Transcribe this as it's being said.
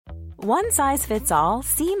One size fits all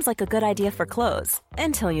seems like a good idea for clothes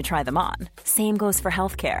until you try them on. Same goes for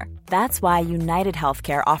healthcare. That's why United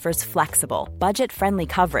Healthcare offers flexible, budget-friendly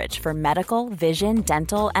coverage for medical, vision,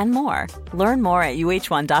 dental, and more. Learn more at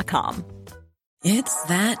uh1.com. It's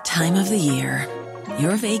that time of the year.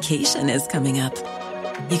 Your vacation is coming up.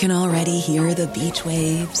 You can already hear the beach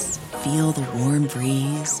waves, feel the warm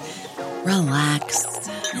breeze, relax,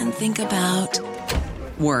 and think about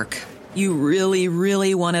work. You really,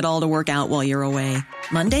 really want it all to work out while you're away.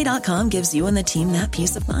 Monday.com gives you and the team that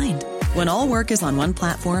peace of mind. When all work is on one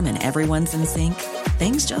platform and everyone's in sync,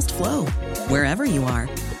 things just flow. Wherever you are,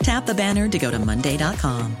 tap the banner to go to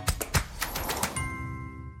Monday.com.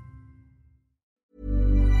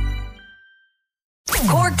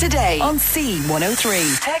 Cork Today on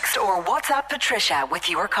C103. Text or WhatsApp Patricia with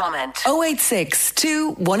your comment.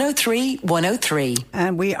 0862 103 103.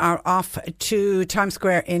 And we are off to Times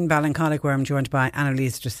Square in Ballincollig, where I'm joined by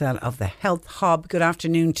Annalise Dressel of the Health Hub. Good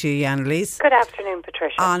afternoon to you, Annalise. Good afternoon,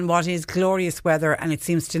 Patricia. On what is glorious weather, and it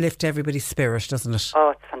seems to lift everybody's spirit, doesn't it? Oh,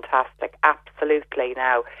 it's fantastic. Absolutely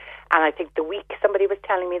now. And I think the week, somebody was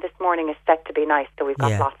telling me this morning, is set to be nice, so we've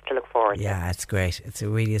got lots to look forward to. Yeah, it's great. It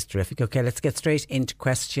really is terrific. Okay, let's get straight into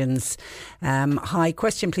questions. Hi,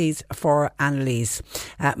 question please for Annalise.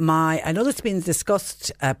 I know that's been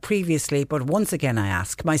discussed previously, but once again I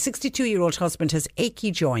ask. My 62-year-old husband has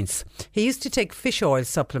achy joints. He used to take fish oil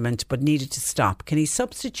supplement but needed to stop. Can he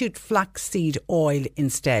substitute flaxseed oil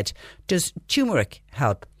instead? Does turmeric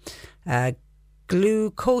help?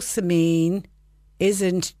 Glucosamine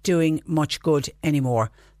isn't doing much good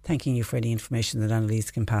anymore. Thanking you for any information that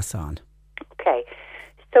Annalise can pass on. Okay.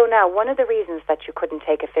 So now, one of the reasons that you couldn't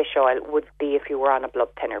take a fish oil would be if you were on a blood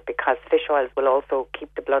thinner, because fish oils will also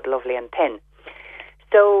keep the blood lovely and thin.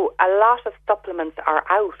 So a lot of supplements are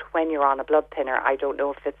out when you're on a blood thinner. I don't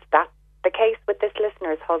know if it's the case with this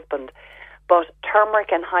listener's husband, but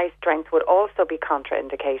turmeric and high strength would also be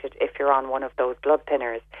contraindicated if you're on one of those blood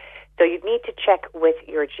thinners. So you'd need to check with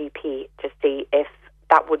your GP to see if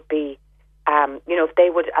that would be, if they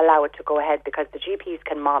would allow it to go ahead, because the GPs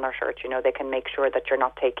can monitor it. They can make sure that you're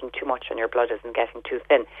not taking too much and your blood isn't getting too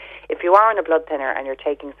thin. If you are on a blood thinner and you're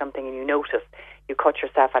taking something and you notice you cut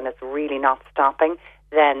yourself and it's really not stopping,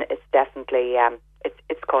 then it's definitely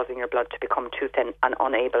it's causing your blood to become too thin and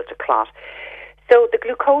unable to clot. So the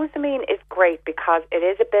glucosamine is great because it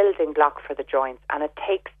is a building block for the joints, and it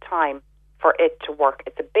takes time for it to work.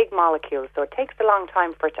 It's a big molecule, so it takes a long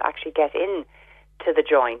time for it to actually get in to the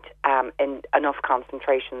joint in enough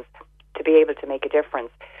concentrations to be able to make a difference.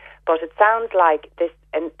 But it sounds like this,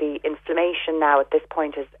 and the inflammation now at this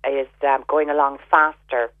point is going along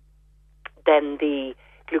faster than the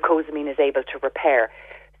glucosamine is able to repair.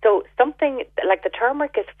 So something like the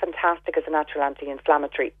turmeric is fantastic as a natural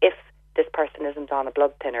anti-inflammatory if this person isn't on a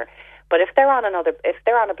blood thinner. But if they're on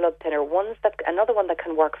a blood thinner, another one that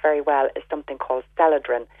can work very well is something called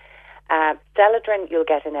Celadrin. Celadrin you'll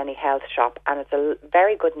get in any health shop, and it's a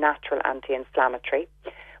very good natural anti-inflammatory.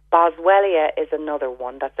 Boswellia is another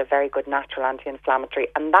one that's a very good natural anti-inflammatory,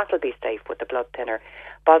 and that'll be safe with the blood thinner.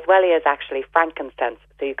 Boswellia is actually frankincense,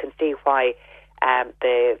 so you can see why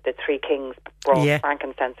the three kings brought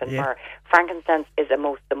frankincense and myrrh. Frankincense is the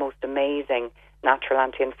most amazing natural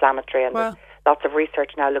anti-inflammatory, and there's lots of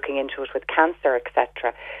research now looking into it with cancer,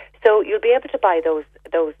 etc. So you'll be able to buy those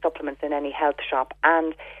supplements in any health shop,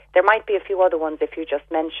 and there might be a few other ones if you just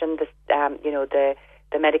mentioned this, the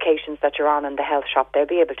medications that you're on in the health shop. They'll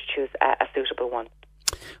be able to choose a suitable one.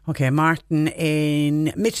 Okay, Martin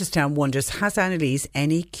in Mitchelstown wonders, has Annalise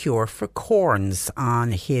any cure for corns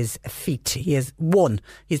on his feet? He has one.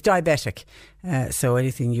 He's diabetic. So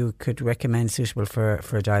anything you could recommend suitable for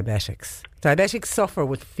diabetics? Diabetics suffer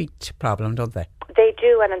with feet problem, don't they? They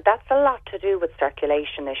do, and that's a lot to do with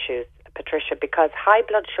circulation issues, Patricia, because high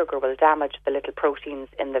blood sugar will damage the little proteins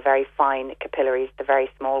in the very fine capillaries, the very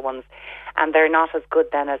small ones, and they're not as good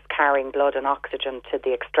then as carrying blood and oxygen to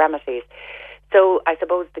the extremities. So I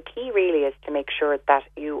suppose the key really is to make sure that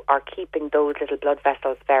you are keeping those little blood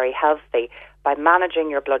vessels very healthy by managing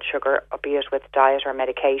your blood sugar, be it with diet or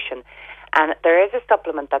medication. And there is a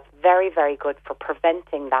supplement that's very, very good for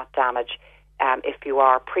preventing that damage if you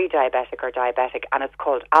are pre-diabetic or diabetic, and it's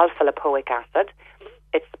called alpha-lipoic acid.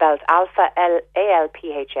 It's spelled alpha,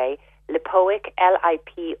 L-A-L-P-H-A, lipoic,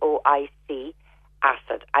 L-I-P-O-I-C,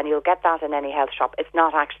 acid. And you'll get that in any health shop. It's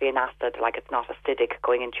not actually an acid, like it's not acidic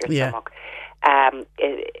going into your stomach.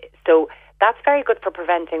 So that's very good for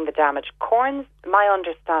preventing the damage. Corns, my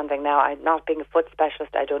understanding now, I'm not being a foot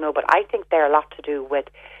specialist, I don't know, but I think they're a lot to do with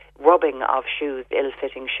rubbing of shoes,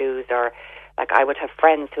 ill-fitting shoes, or like I would have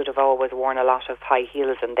friends who'd have always worn a lot of high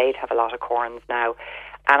heels and they'd have a lot of corns now.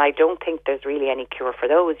 And I don't think there's really any cure for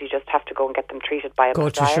those. You just have to go and get them treated by a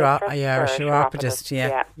chiropodist.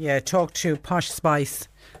 Yeah. Talk to Posh Spice.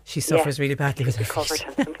 She suffers really badly with her feet.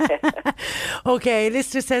 Okay,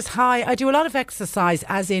 listener says, hi, I do a lot of exercise,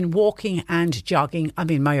 as in walking and jogging. I'm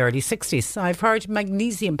in my early 60s. I've heard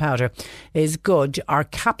magnesium powder is good, or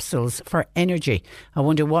capsules for energy. I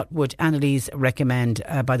wonder what would Annalise recommend.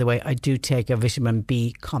 By the way, I do take a vitamin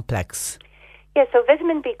B complex. Yeah, so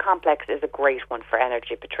vitamin B complex is a great one for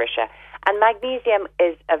energy, Patricia. And magnesium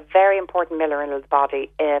is a very important mineral in the body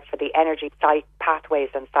for the energy pathways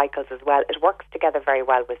and cycles as well. It works together very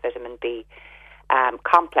well with vitamin B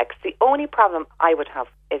complex. The only problem I would have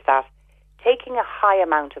is that taking a high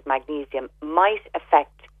amount of magnesium might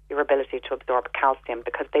affect your ability to absorb calcium,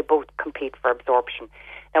 because they both compete for absorption.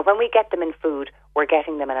 Now, when we get them in food, we're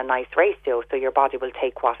getting them in a nice ratio, so your body will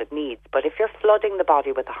take what it needs. But if you're flooding the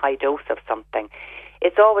body with a high dose of something,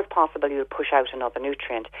 it's always possible you'll push out another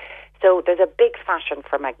nutrient. So there's a big fashion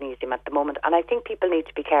for magnesium at the moment, and I think people need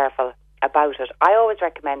to be careful about it. I always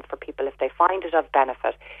recommend for people, if they find it of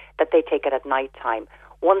benefit, that they take it at night time.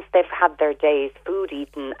 Once they've had their day's food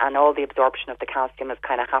eaten and all the absorption of the calcium has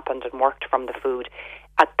kind of happened and worked from the food,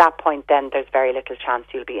 at that point then there's very little chance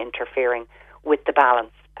you'll be interfering with the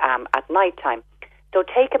balance at night time. So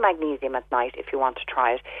take a magnesium at night if you want to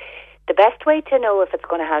try it. The best way to know if it's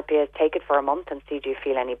going to help you is take it for a month and see do you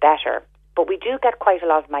feel any better. But we do get quite a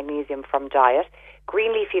lot of magnesium from diet.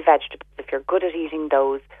 Green leafy vegetables, if you're good at eating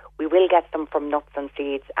those, we will get some from nuts and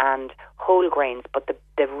seeds and whole grains, but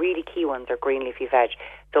the really key ones are green leafy veg.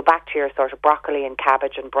 So back to your sort of broccoli and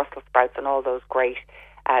cabbage and Brussels sprouts and all those great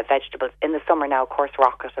vegetables. In the summer now, of course,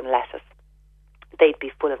 rocket and lettuce. They'd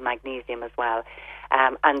be full of magnesium as well.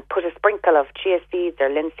 And put a sprinkle of chia seeds or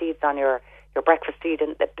linseeds on your breakfast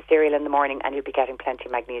cereal in the morning, and you'll be getting plenty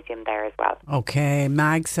of magnesium there as well. Okay,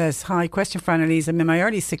 Mag says, hi, question for Annalise. I'm in my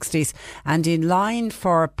early 60s and in line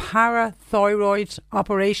for parathyroid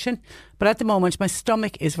operation, but at the moment my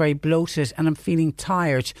stomach is very bloated and I'm feeling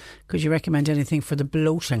tired. Could you recommend anything for the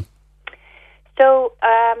bloating? So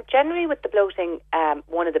generally with the bloating,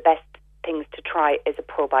 one of the best things to try is a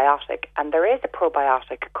probiotic, and there is a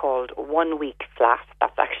probiotic called 1 Week Flat.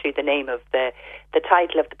 That's actually the name of the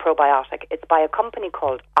title of the probiotic. It's by a company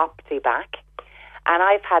called OptiBac, and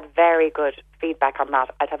I've had very good feedback on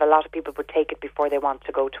that. I'd have a lot of people would take it before they want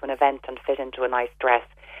to go to an event and fit into a nice dress,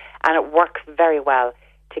 and it works very well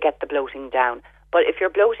to get the bloating down. But if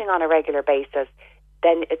you're bloating on a regular basis,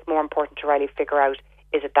 then it's more important to really figure out,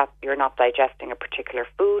 is it that you're not digesting a particular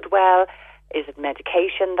food well? Is it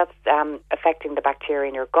medication that's affecting the bacteria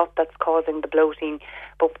in your gut that's causing the bloating?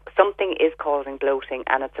 But something is causing bloating,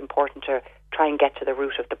 and it's important to try and get to the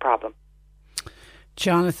root of the problem.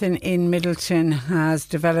 Jonathan in Middleton has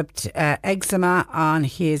developed eczema on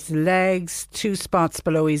his legs, 2 spots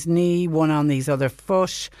below his knee, 1 on his other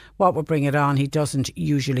foot. What would bring it on? He doesn't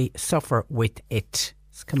usually suffer with it.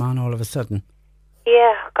 It's come on all of a sudden.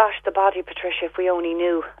 Yeah, gosh, the body, Patricia, if we only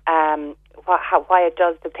knew why it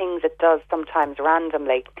does the things it does sometimes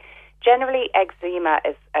randomly. Generally, eczema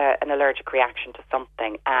is an allergic reaction to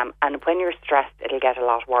something, and when you're stressed, it'll get a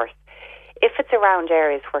lot worse. If it's around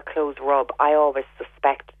areas where clothes rub, I always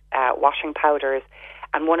suspect washing powders,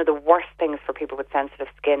 and one of the worst things for people with sensitive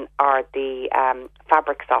skin are the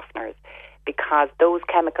fabric softeners, because those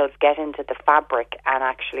chemicals get into the fabric and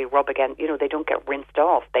actually rub against, they don't get rinsed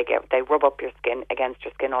off. They rub up your skin against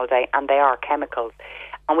your skin all day, and they are chemicals.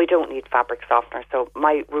 And we don't need fabric softener. So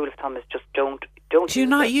my rule of thumb is just don't. Do you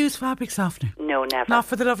not use fabric softener? No, never. Not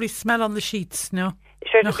for the lovely smell on the sheets, no?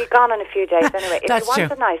 Sure, it'll be gone in a few days anyway. If That's you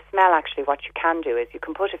want true. a nice smell, actually, what you can do is you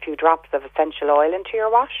can put a few drops of essential oil into your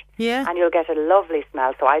wash. Yeah. And you'll get a lovely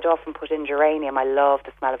smell. So I'd often put in geranium. I love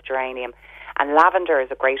the smell of geranium. And lavender is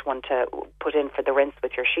a great one to put in for the rinse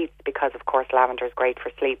with your sheets, because, of course, lavender is great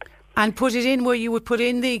for sleep. And put it in where you would put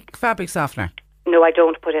in the fabric softener? No, I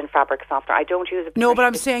don't put in fabric softener. I don't use it. No, but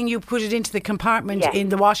I'm saying you put it into the compartment in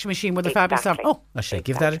the washing machine with the fabric softener. Oh, I should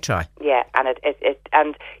give that a try. Yeah, and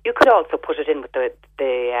and you could also put it in with the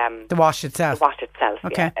wash itself. The wash itself.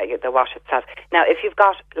 Okay. Yeah, the wash itself. Now, if you've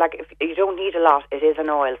got if you don't need a lot, it is an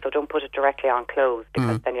oil, so don't put it directly on clothes,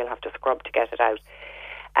 because then you'll have to scrub to get it out.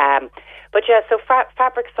 But yeah, so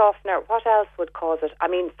fabric softener, what else would cause it? I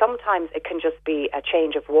mean, sometimes it can just be a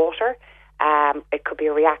change of water. It could be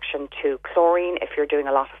a reaction to chlorine if you're doing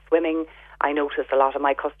a lot of swimming. I notice a lot of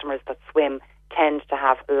my customers that swim tend to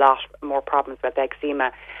have a lot more problems with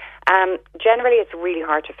eczema. Generally, it's really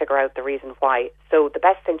hard to figure out the reason why. So the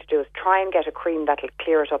best thing to do is try and get a cream that'll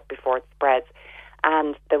clear it up before it spreads.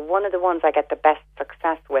 And one of the ones I get the best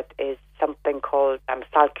success with is something called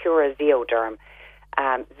Salcura Zeoderm.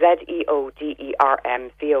 Zeoderm,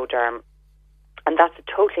 Zeoderm. And that's a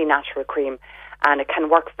totally natural cream, and it can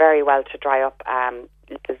work very well to dry up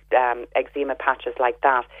eczema patches like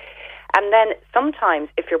that. And then sometimes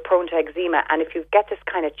if you're prone to eczema and if you get this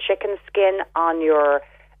kind of chicken skin on your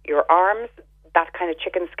arms, that kind of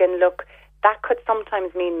chicken skin look, that could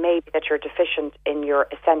sometimes mean maybe that you're deficient in your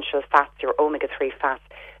essential fats, your omega-3 fats.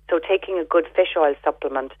 So taking a good fish oil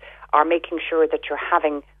supplement or making sure that you're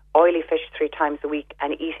having oily fish 3 times a week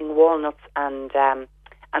and eating walnuts and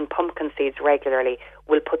pumpkin seeds regularly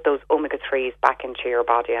will put those omega-3s back into your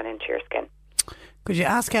body and into your skin. Could you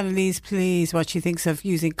ask Annalise, please, what she thinks of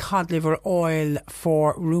using cod liver oil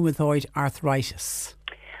for rheumatoid arthritis?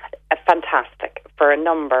 Fantastic, for a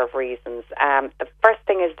number of reasons. The first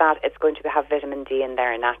thing is that it's going to have vitamin D in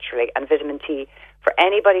there naturally, and vitamin D, for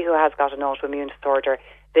anybody who has got an autoimmune disorder,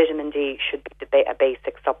 vitamin D should be a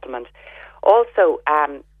basic supplement. Also,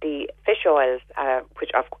 the fish oils,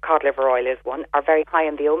 which of cod liver oil is one, are very high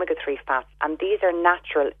in the omega-3 fats, and these are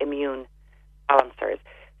natural immune balancers.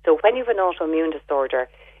 So when you have an autoimmune disorder,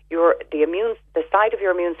 the side of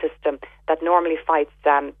your immune system that normally fights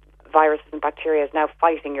viruses and bacteria is now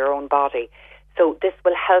fighting your own body. So this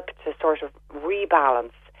will help to sort of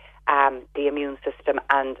rebalance the immune system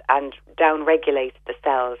and down-regulate the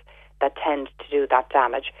cells that tend to do that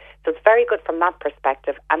damage. So it's very good from that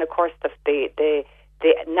perspective. And of course, the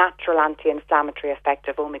natural anti-inflammatory effect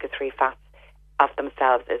of omega-3 fats of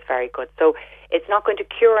themselves is very good. So it's not going to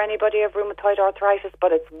cure anybody of rheumatoid arthritis,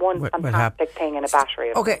 but it's one fantastic thing in a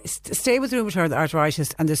battery. Okay, stay with rheumatoid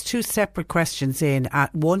arthritis, and there's 2 separate questions in.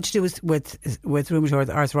 One to do with rheumatoid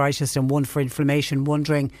arthritis and one for inflammation,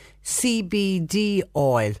 wondering CBD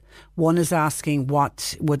oil. One is asking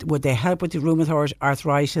what would they help with the rheumatoid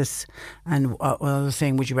arthritis, and another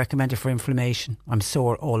saying, would you recommend it for inflammation? I'm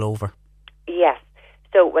sore all over. Yes.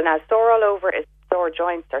 So when I sore all over is sore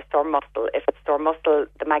joints or sore muscle. If it's sore muscle,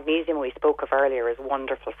 the magnesium we spoke of earlier is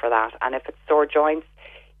wonderful for that. And if it's sore joints,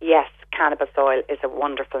 yes, cannabis oil is a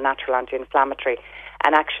wonderful natural anti-inflammatory.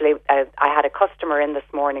 And actually, I had a customer in this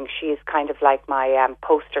morning. She's kind of like my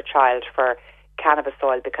poster child for cannabis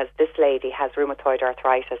oil, because this lady has rheumatoid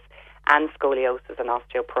arthritis and scoliosis and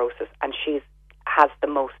osteoporosis, and she has the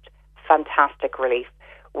most fantastic relief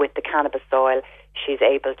with the cannabis oil. She's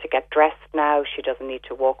able to get dressed now. She doesn't need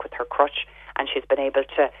to walk with her crutch, and she's been able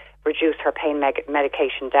to reduce her pain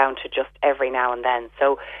medication down to just every now and then.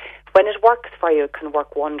 So when it works for you, it can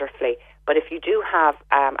work wonderfully. But if you do have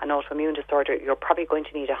an autoimmune disorder, you're probably going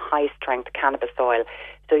to need a high-strength cannabis oil.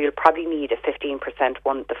 So you'll probably need a 15%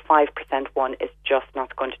 one. The 5% one is just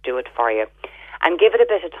not going to do it for you. And give it a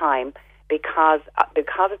bit of time, because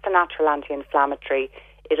it's a natural anti-inflammatory.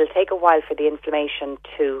 It'll take a while for the inflammation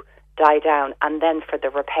to die down and then for the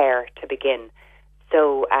repair to begin.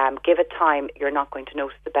 So give it time. You're not going to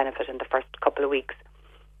notice the benefit in the first couple of weeks,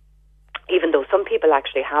 even though some people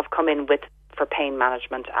actually have come in for pain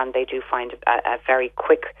management, and they do find a very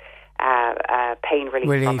quick pain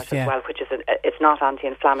relief from it as well, which is it's not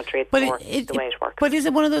anti-inflammatory, it's more the way it works. But is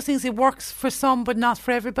it one of those things, it works for some but not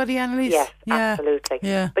for everybody, Annalise? Yes, absolutely.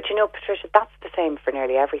 Yeah. But you know, Patricia, that's the same for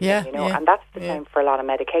nearly everything, and that's the same for a lot of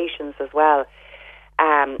medications as well.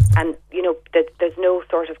 And, you know, there's no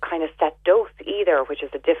sort of kind of set dose either, which is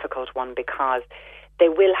a difficult one, because they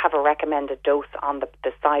will have a recommended dose on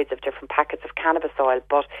the sides of different packets of cannabis oil,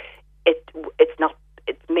 but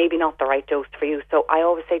it's maybe not the right dose for you. So I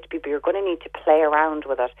always say to people, you're going to need to play around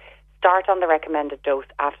with it. Start on the recommended dose.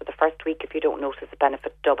 After the first week, if you don't notice a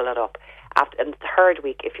benefit, double it up. After the third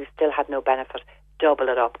week, if you still had no benefit, double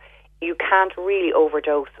it up. You can't really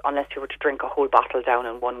overdose unless you were to drink a whole bottle down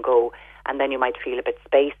in one go, and then you might feel a bit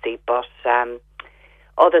spacey. But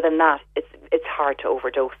other than that, it's hard to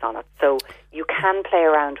overdose on it. So you can play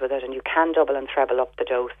around with it, and you can double and treble up the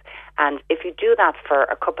dose. And if you do that for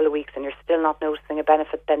a couple of weeks and you're still not noticing a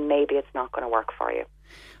benefit, then maybe it's not going to work for you.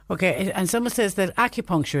 Okay, and someone says that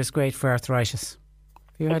acupuncture is great for arthritis.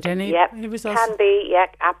 Have you had any results? Can be, yeah,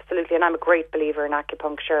 absolutely. And I'm a great believer in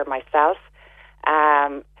acupuncture myself.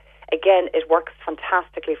 Again, it works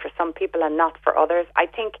fantastically for some people and not for others. I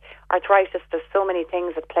think arthritis, there's so many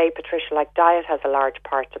things at play, Patricia, like diet has a large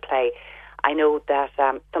part to play. I know that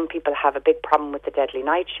some people have a big problem with the deadly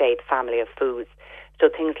nightshade family of foods. So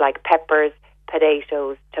things like peppers,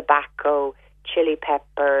 potatoes, tobacco, chili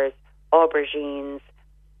peppers, aubergines.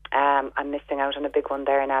 I'm missing out on a big one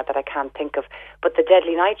there now that I can't think of. But the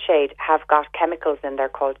deadly nightshade have got chemicals in there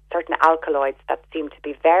called certain alkaloids that seem to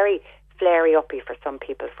be very flary-uppy for some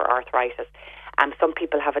people for arthritis. And some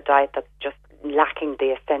people have a diet that's just lacking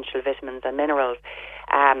the essential vitamins and minerals.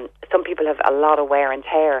 Some people have a lot of wear and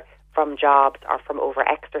tear from jobs or from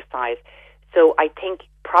over-exercise. So I think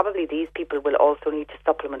probably these people will also need to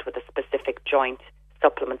supplement with a specific joint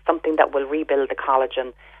supplement, something that will rebuild the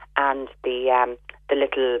collagen and the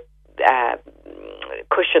little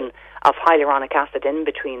cushion of hyaluronic acid in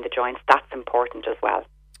between the joints. That's important as well.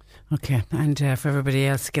 Okay, and for everybody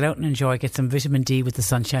else, get out and enjoy, get some vitamin D with the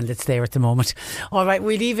sunshine that's there at the moment. All right,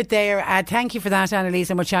 we leave it there. Thank you for that, Annalise,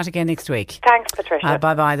 and we'll chat again next week. Thanks, Patricia.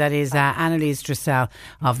 Bye-bye. That is Annalise Dressel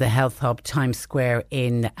of the Health Hub Times Square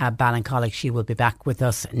in Ballincollig. She will be back with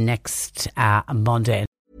us next Monday.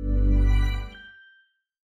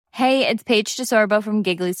 Hey, it's Paige DeSorbo from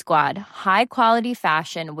Giggly Squad. High quality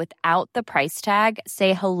fashion without the price tag.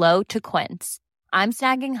 Say hello to Quince. I'm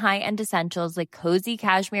snagging high-end essentials like cozy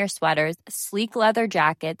cashmere sweaters, sleek leather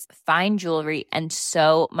jackets, fine jewelry, and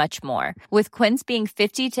so much more. With Quince being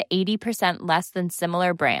 50 to 80% less than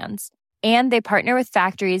similar brands. And they partner with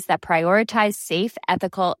factories that prioritize safe,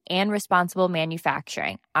 ethical, and responsible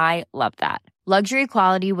manufacturing. I love that. Luxury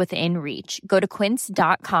quality within reach. Go to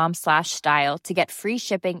quince.com/style to get free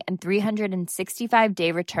shipping and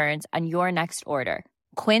 365-day returns on your next order.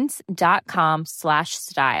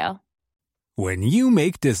 Quince.com/style. When you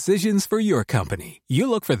make decisions for your company, you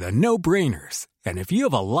look for the no-brainers. And if you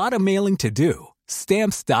have a lot of mailing to do,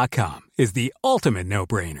 Stamps.com is the ultimate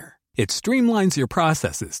no-brainer. It streamlines your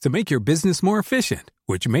processes to make your business more efficient,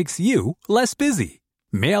 which makes you less busy.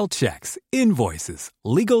 Mail checks, invoices,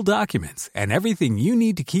 legal documents, and everything you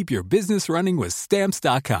need to keep your business running with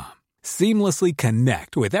Stamps.com. Seamlessly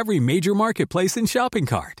connect with every major marketplace and shopping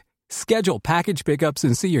cart. Schedule package pickups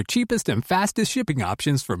and see your cheapest and fastest shipping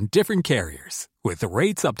options from different carriers. With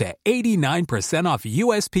rates up to 89% off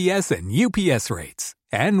USPS and UPS rates.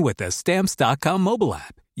 And with the Stamps.com mobile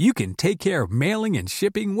app, you can take care of mailing and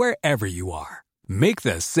shipping wherever you are. Make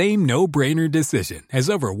the same no-brainer decision as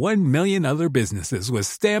over 1 million other businesses with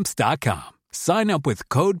Stamps.com. Sign up with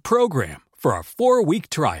code PROGRAM for a 4-week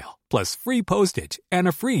trial, plus free postage and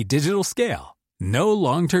a free digital scale. No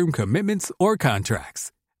long-term commitments or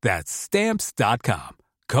contracts. That's Stamps.com.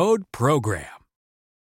 Code PROGRAM.